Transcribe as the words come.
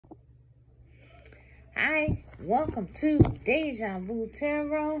Hi, welcome to Deja Vu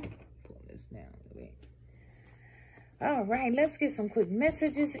Tarot. Pull this down a bit. All right, let's get some quick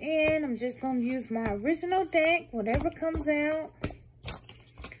messages in. I'm just going to use my original deck, whatever comes out.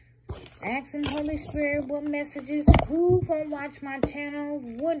 Asking Holy Spirit what messages, who gonna watch my channel,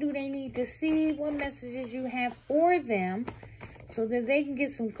 what do they need to see, what messages you have for them, so that they can get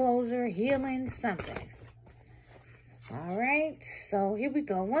some closure, healing, something. All right, so here we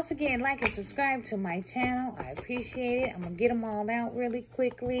go. Once again, like and subscribe to my channel. I appreciate it. I'm gonna get them all out really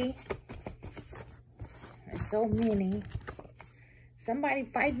quickly. There's so many. Somebody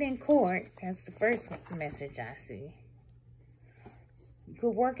fighting in court. That's the first message I see. You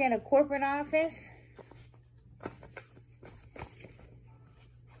could work at a corporate office.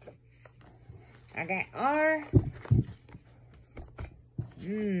 I got R.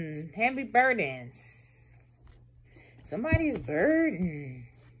 Heavy burdens. Somebody's burden.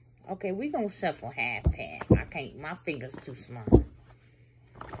 Okay, we gonna shuffle half. I can't, my fingers too small.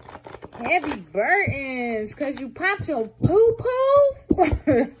 Heavy burdens, cause you popped your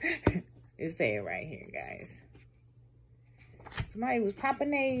poo-poo. It say it right here, guys. Somebody was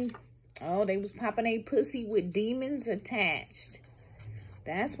popping they was popping a pussy with demons attached.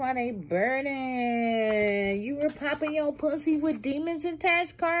 That's why they burden. You were popping your pussy with demons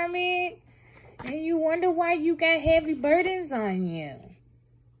attached, Karmic? And you wonder why you got heavy burdens on you.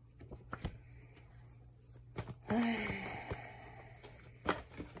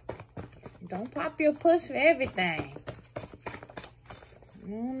 Don't pop your puss for everything.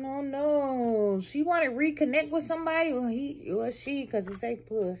 No. She want to reconnect with somebody, or he or she, because it say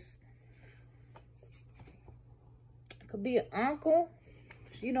puss. Could be an uncle.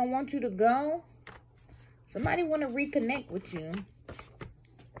 She don't want you to go. Somebody want to reconnect with you.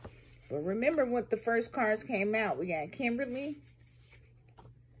 But remember what the first cards came out. We got Kimberly.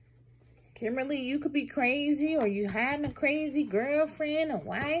 Kimberly, you could be crazy, or you hiding a crazy girlfriend or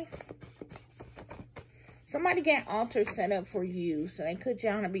wife. Somebody got altars set up for you, so they could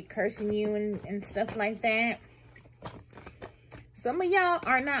y'all to be cursing you and stuff like that. Some of y'all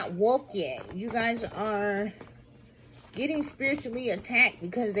are not woke yet. You guys are getting spiritually attacked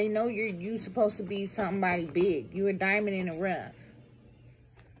because they know you supposed to be somebody big. You a diamond in the rough.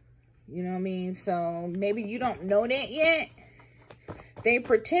 You know what I mean? So maybe you don't know that yet. They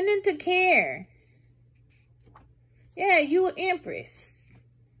pretending to care. Yeah, you an empress.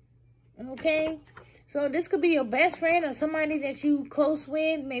 Okay? So this could be your best friend or somebody that you close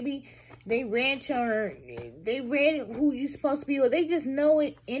with. Maybe they read who you supposed to be, or they just know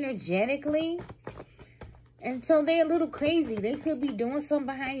it energetically. And so they're a little crazy. They could be doing something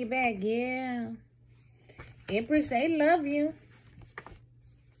behind your back. Yeah. Empress, they love you.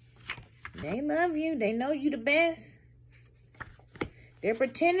 They love you. They know you the best. They're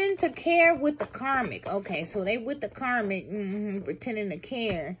pretending to care with the karmic. Okay, so they with the karmic, pretending to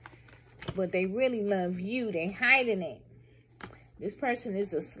care. But they really love you. They hiding it. This person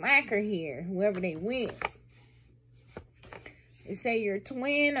is a slacker here, whoever they with. They say your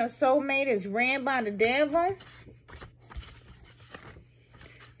twin or soulmate is ran by the devil.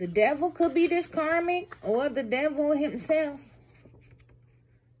 The devil could be this karmic or the devil himself.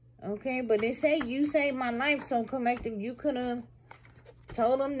 Okay, but they say you saved my life, so collective, you could have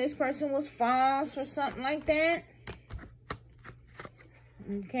told them this person was false or something like that.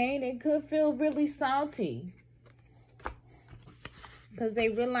 Okay, they could feel really salty because they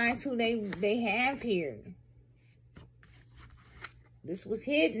realize who they have here. This was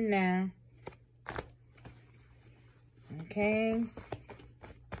hidden now. Okay.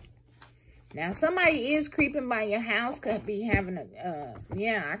 Now, somebody is creeping by your house. Could be having a,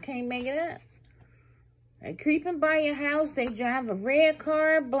 yeah, I can't make it up. They're creeping by your house. They drive a red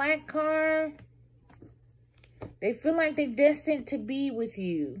car, black car. They feel like they're destined to be with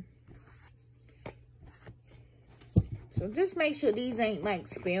you. So just make sure these ain't like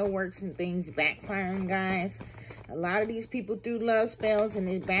spell works and things backfiring, guys. A lot of these people threw love spells and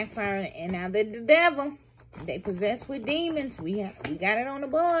it's backfiring. And now they're the devil. They possessed with demons. We got it on the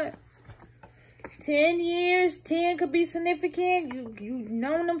board. 10 years. 10 could be significant. You've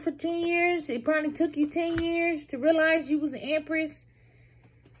known them for 10 years. It probably took you 10 years to realize you was an empress.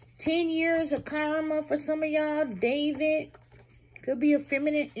 10 years of karma for some of y'all. David. Could be a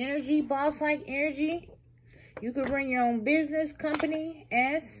feminine energy, boss-like energy. You could run your own business, company.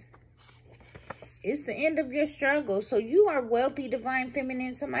 S. It's the end of your struggle. So you are wealthy, divine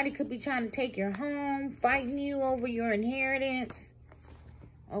feminine. Somebody could be trying to take your home, fighting you over your inheritance.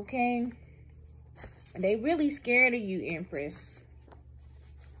 Okay. They really scared of you, Empress.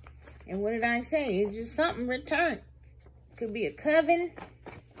 And what did I say? It's just something returned. Could be a coven.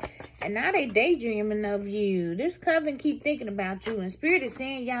 And now they daydreaming of you. This coven keep thinking about you. And Spirit is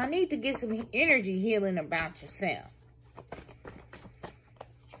saying y'all need to get some energy healing about yourself.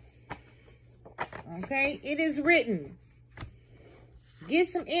 Okay? It is written. Get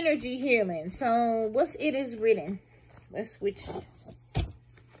some energy healing. So, what's it is written? Let's switch.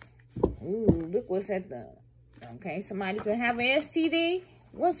 Ooh, look what's at the... Okay, somebody could have an STD.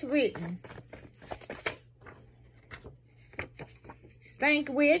 What's written? Stank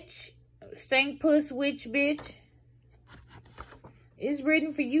witch. Stank puss witch bitch. It's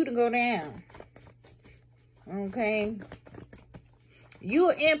written for you to go down. Okay?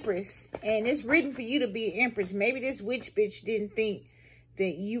 You're an empress. And it's written for you to be an empress. Maybe this witch bitch didn't think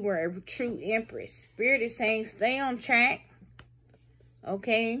that you were a true empress. Spirit is saying stay on track.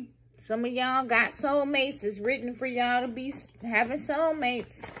 Okay? Some of y'all got soulmates. It's written for y'all to be having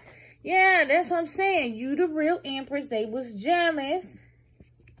soulmates. Yeah, that's what I'm saying. You the real empress. They was jealous.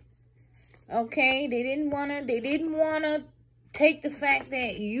 Okay, they didn't wanna take the fact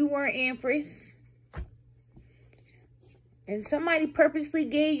that you were empress. And somebody purposely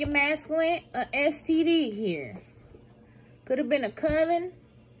gave your masculine a STD here. Could have been a coven.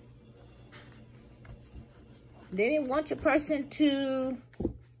 They didn't want your person to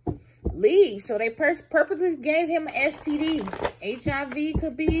leave, so they purposely gave him an STD. HIV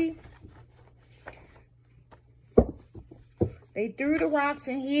could be. They threw the rocks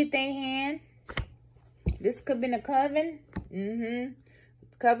and hid their hand. This could have been a coven.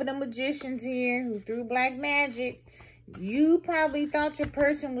 Coven of magicians here who threw black magic. You probably thought your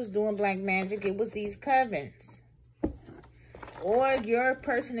person was doing black magic. It was these covens. Or your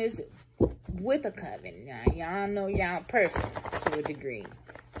person is with a coven. Now, y'all know y'all person to a degree.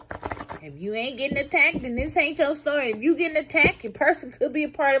 If you ain't getting attacked, then this ain't your story. If you getting attacked, your person could be a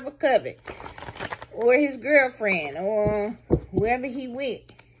part of a coven. Or his girlfriend. Or whoever he with.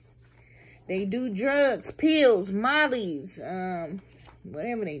 They do drugs, pills, mollies.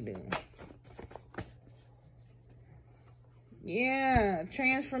 Whatever they do. Yeah,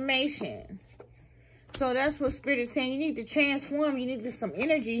 transformation. So that's what Spirit is saying. You need to transform. You need some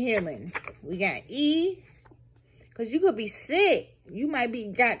energy healing. We got E. Because you could be sick. You might be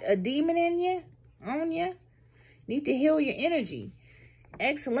got a demon in you, on you. Need to heal your energy.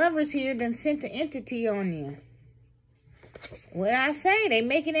 Ex-lovers here done sent an entity on you. What I say, they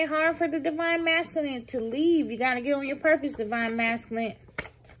making it hard for the divine masculine to leave. You got to get on your purpose, divine masculine.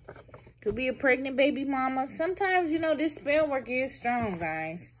 Could be a pregnant baby mama. Sometimes, you know, this spell work is strong,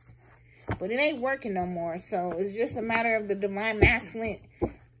 guys. But it ain't working no more. So, it's just a matter of the divine masculine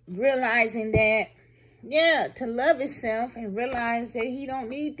realizing that, yeah, to love himself and realize that he don't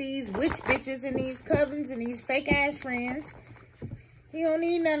need these witch bitches and these covens and these fake-ass friends. He don't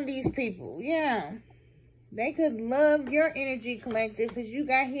need none of these people. Yeah. They could love your energy collective because you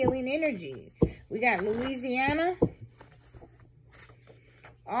got healing energy. We got Louisiana.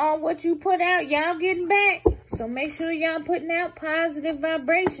 All what you put out, y'all getting back. So make sure y'all putting out positive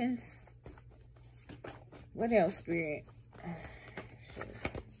vibrations. What else, Spirit?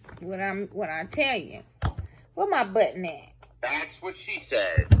 What I tell you. Where my button at? That's what she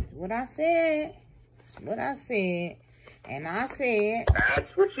said. What I said. What I said. And I said.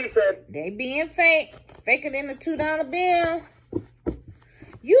 That's what she said. They being fake. Faker than a $2 bill.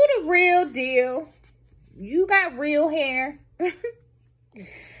 You the real deal. You got real hair.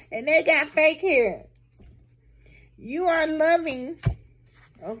 And they got fake hair. You are loving.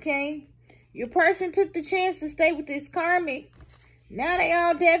 Okay? Your person took the chance to stay with this karmic. Now they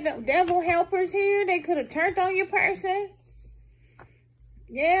all devil helpers here. They could have turned on your person.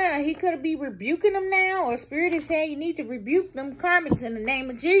 Yeah, he could be rebuking them now. Or Spirit is saying you need to rebuke them karmics in the name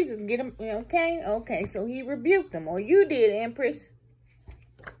of Jesus. Get them, okay? Okay, so he rebuked them. Or you did, Empress.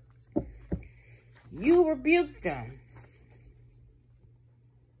 You rebuked them.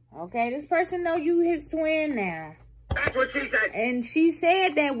 Okay, this person know you his twin now. That's what she said. And she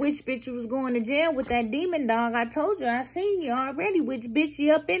said that witch bitch was going to jail with that demon dog. I told you, I seen you already. Witch bitch,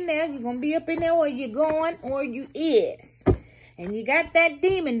 you up in there. You're going to be up in there or you're going or you is. And you got that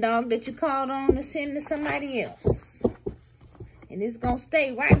demon dog that you called on to send to somebody else. And it's going to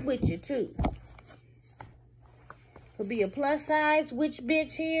stay right with you, too. Could be a plus size witch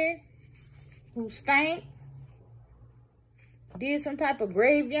bitch here who stank. Did some type of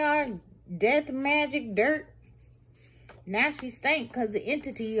graveyard, death, magic, dirt. Now she stank because the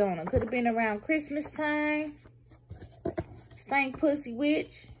entity on her. Could have been around Christmas time. Stank pussy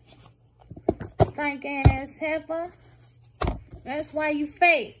witch. Stank ass heifer. That's why you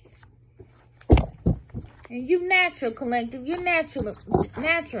fake. And you natural, collective. You're natural.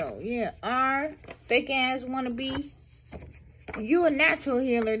 Natural. Yeah. R. Fake ass wannabe. You a natural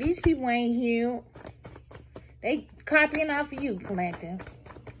healer. These people ain't healed. They copying off of you, collective.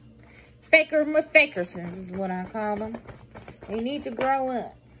 Fakersons is what I call them. They need to grow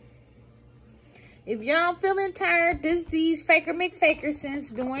up. If y'all feeling tired, these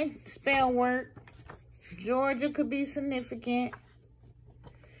McFakersons doing spell work. Georgia could be significant.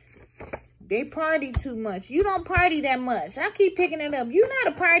 They party too much. You don't party that much. I keep picking it up. You're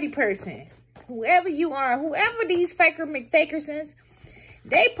not a party person. Whoever you are, whoever these McFakersons,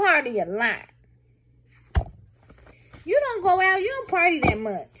 they party a lot. You don't go out. You don't party that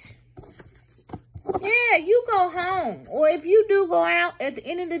much. Yeah, you go home. Or if you do go out, at the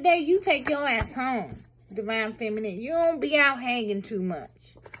end of the day, you take your ass home. Divine Feminine. You don't be out hanging too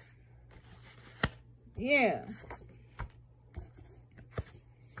much. Yeah.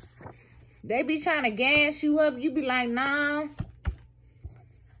 They be trying to gas you up. You be like, nah.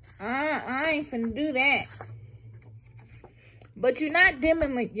 I ain't finna do that. But you're not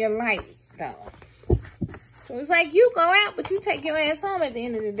dimming your light, though. So it's like you go out, but you take your ass home at the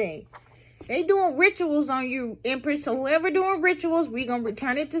end of the day. They doing rituals on you, Empress. So whoever doing rituals, we gonna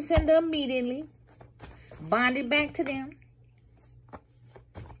return it to sender immediately. Bond it back to them.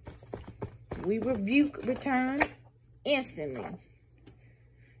 We rebuke return instantly.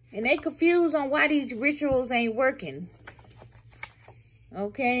 And they confused on why these rituals ain't working.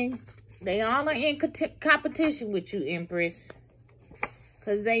 Okay? They all are in competition with you, Empress.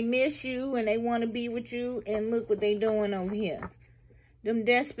 Because they miss you and they want to be with you. And look what they doing over here. Them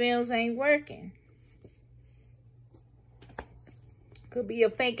death spells ain't working. Could be a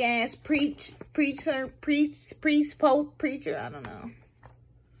fake ass priest, pope, preacher. I don't know.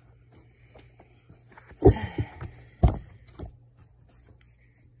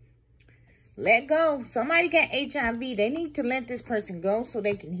 Let go. Somebody got HIV. They need to let this person go so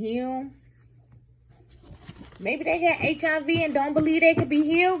they can heal. Maybe they got HIV and don't believe they can be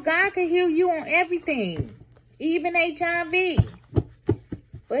healed. God can heal you on everything. Even HIV.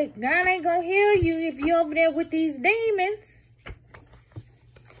 But God ain't gonna heal you if you're over there with these demons.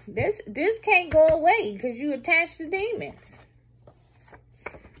 This can't go away because you attached to demons.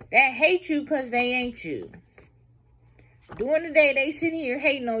 That hate you because they ain't you. During the day, they sit here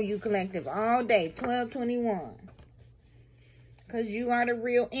hating on you, collective, all day, 12/21. Because you are the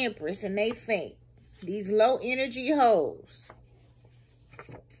real Empress and they fake. These low energy hoes.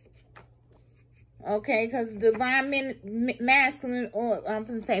 Okay, because divine masculine, or I'm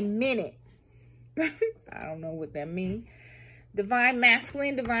going to say minute. I don't know what that means. Divine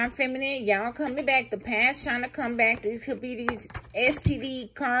masculine, divine feminine, y'all coming back. The past trying to come back. These could be these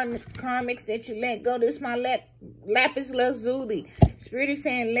STD karmics that you let go. This is my lapis lazuli. Spirit is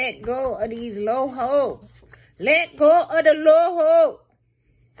saying let go of these low hoes. Let go of the low hoe.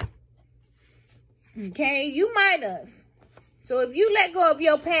 Okay, you might have. So if you let go of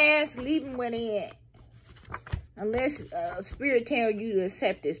your past, leave them where they at. Unless Spirit tell you to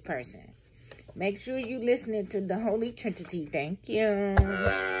accept this person. Make sure you listening to the Holy Trinity. Thank you.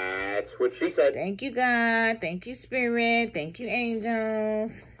 That's what she said. Thank you, God. Thank you, Spirit. Thank you,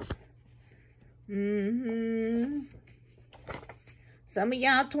 angels. Some of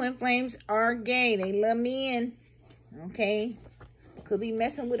y'all twin flames are gay. They love me in. Okay? Could be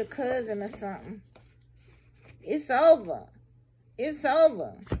messing with a cousin or something. It's over. It's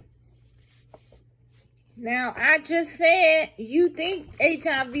over. Now, I just said you think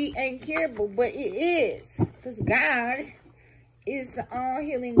HIV ain't curable, but it is. Because God is the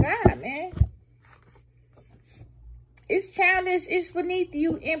all-healing God, man. It's childish. It's beneath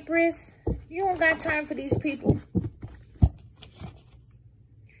you, Empress. You don't got time for these people.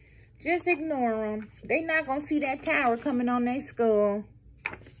 Just ignore them. They not going to see that tower coming on their skull.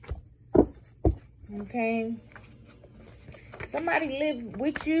 Okay? Somebody live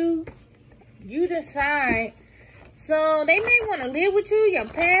with you. You decide. So they may want to live with you. Your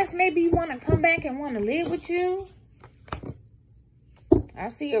past, maybe you want to come back and want to live with you. I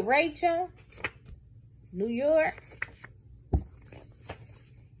see a Rachel. New York.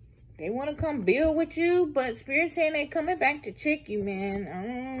 They want to come build with you. But Spirit saying they coming back to trick you, man. I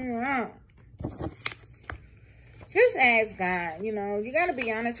don't know. Just ask God. You know, you got to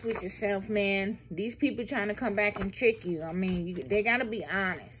be honest with yourself, man. These people trying to come back and trick you. I mean, they got to be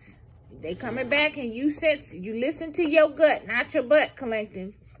honest. They coming back and you listen to your gut, not your butt,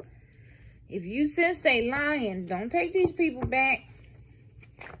 collective. If you sense they lying, don't take these people back.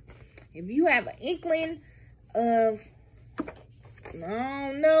 If you have an inkling of,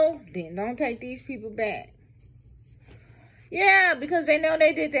 no, then don't take these people back. Yeah, because they know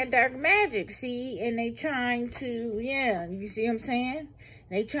they did that dark magic, see? And they trying to, yeah, you see what I'm saying?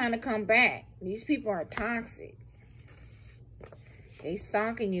 They trying to come back. These people are toxic. They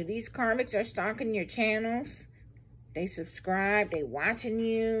stalking you. These karmics are stalking your channels. They subscribe. They watching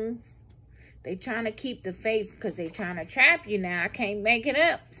you. They trying to keep the faith because they trying to trap you now. I can't make it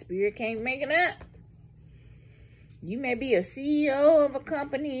up. Spirit can't make it up. You may be a CEO of a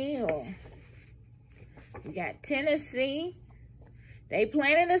company, or you got Tennessee. They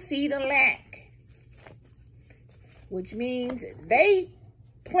planted a seed of lack, which means they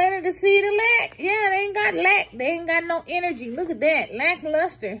planted a seed of lack. Yeah, they ain't got lack. They ain't got no energy. Look at that.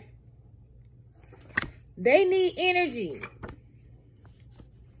 Lackluster. They need energy.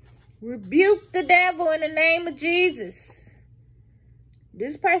 Rebuke the devil in the name of Jesus.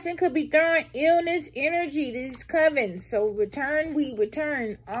 This person could be throwing illness energy, these covens. So we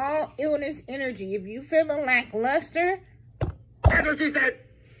return all illness energy. If you feeling lackluster, That's what she said.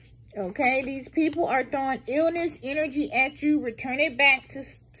 okay, these people are throwing illness energy at you. Return it back to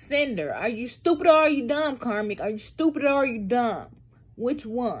sender. Are you stupid or are you dumb, karmic? Are you stupid or are you dumb? Which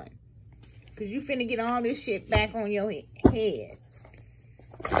one? Because you finna get all this shit back on your head.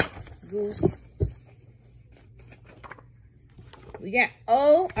 Goose. We got,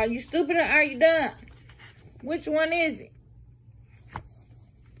 oh, are you stupid or are you dumb? Which one is it?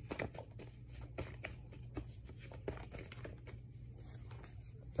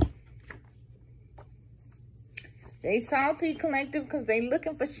 They salty collective because they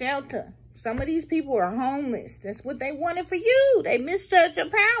looking for shelter. Some of these people are homeless. That's what they wanted for you. They misjudged your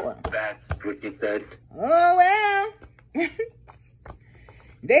power. That's what she said. Oh, well.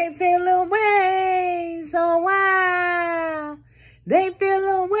 They feel away, so why? They feel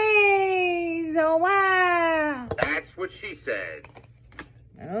away, so why? That's what she said.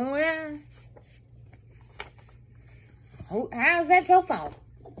 Oh, well. How's that your fault?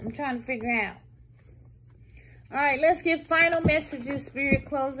 I'm trying to figure out. All right, let's get final messages. Spirit,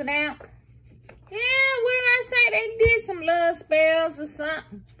 close it out. Yeah, what did I say? They did some love spells or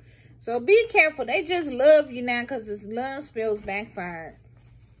something. So be careful. They just love you now because this love spells backfired.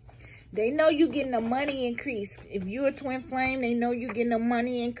 They know you getting a money increase. If you're a twin flame, they know you getting a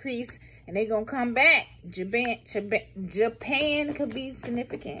money increase. And they going to come back. Japan could be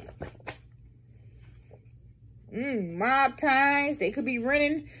significant. Mob ties. They could be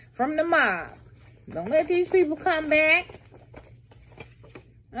running from the mob. Don't let these people come back.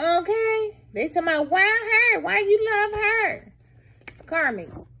 Okay? They talking about, why her? Why you love her? Karmic.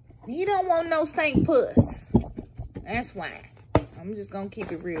 He don't want no stank puss. That's why. I'm just going to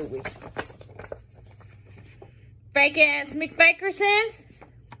keep it real with you. Fake ass McFakersons.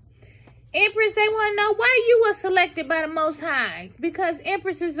 Empress, they want to know why you were selected by the Most High. Because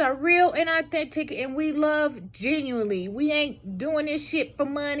Empresses are real and authentic and we love genuinely. We ain't doing this shit for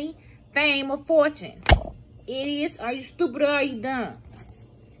money, fame, or fortune. Idiots, are you stupid or are you dumb?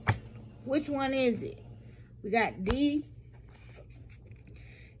 Which one is it? We got D.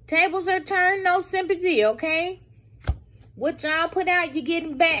 Tables are turned, no sympathy, okay? What y'all put out, you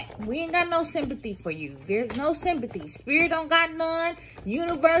getting back. We ain't got no sympathy for you. There's no sympathy. Spirit don't got none.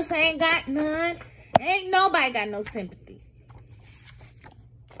 Universe ain't got none. Ain't nobody got no sympathy.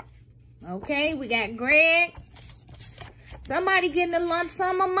 Okay, we got Greg. Somebody getting a lump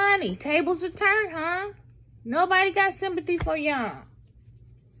sum of money. Tables are turned, huh? Nobody got sympathy for y'all.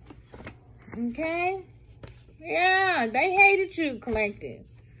 Okay? Yeah, they hated you, collective.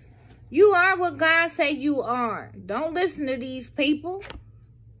 You are what God say you are. Don't listen to these people.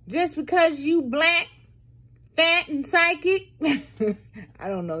 Just because you black, fat, and psychic. I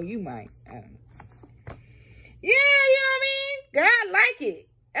don't know. You might. I don't know. Yeah, you know what I mean? God like it.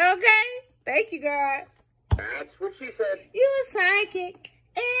 Okay? Thank you, God. That's what she said. You a psychic.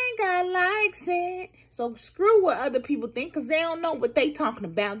 And God likes it. So screw what other people think. Because they don't know what they talking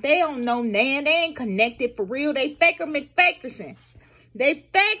about. They don't know, man. They ain't connected for real. They faker McFakerson. They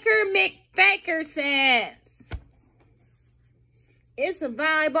faker McFakersons. It's a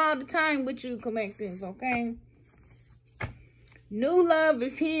vibe all the time with you, collective, okay? New love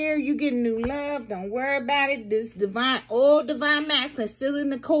is here. You get new love. Don't worry about it. This old divine masculine still in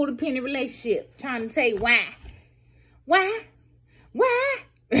the codependent relationship. Trying to say why. Why? Why?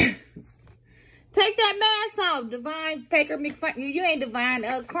 Take that mask off, divine faker McFaker. You ain't divine,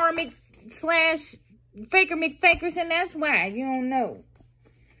 karmic / faker McFakerson. That's why. You don't know.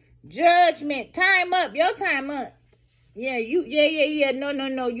 Judgment. Time up. Your time up. Yeah, yeah.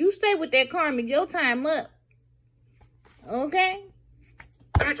 No. You stay with that karmic. Your time up. Okay?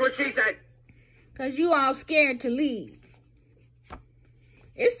 That's what she said. Because you all scared to leave.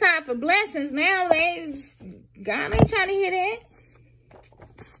 It's time for blessings now. God ain't trying to hear that.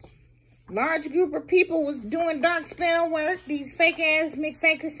 Large group of people was doing dark spell work. These fake ass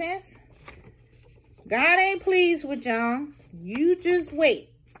McFakersons. God ain't pleased with y'all. You just wait.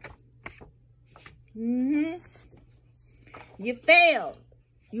 You failed.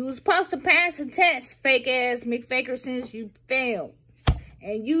 You was supposed to pass the test, fake ass McFakersons. You failed.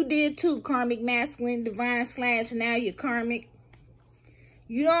 And you did too, karmic masculine, divine / now you're karmic.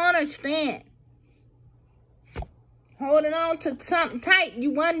 You don't understand. Holding on to something tight.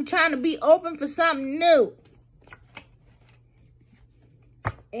 You wasn't trying to be open for something new.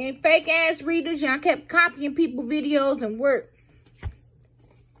 And fake ass readers, y'all kept copying people videos and work.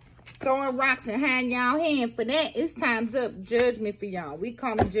 Throwing rocks and hiding y'all hand. For that, it's time's up. Judgment for y'all. We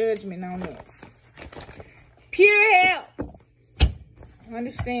call it judgment on this. Pure hell.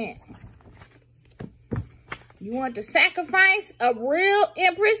 Understand. You want to sacrifice a real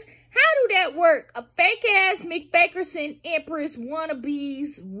empress? How do that work? A fake ass McFakerson empress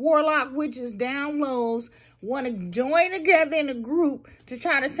wannabes, warlock witches down lows want to join together in a group to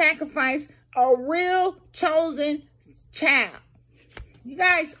try to sacrifice a real chosen child. You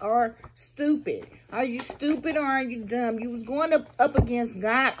guys are stupid. Are you stupid or are you dumb? You was going up against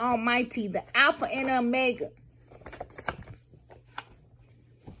God Almighty, the Alpha and Omega.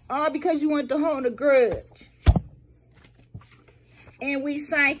 All because you want to hold a grudge. And we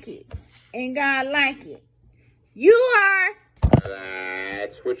psychic. And God like it. You are.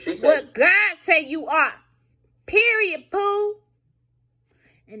 That's what she said. What God say you are. Period, poo.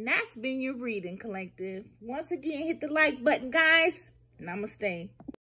 And that's been your reading, collective. Once again, hit the like button, guys. And I'm going to stay.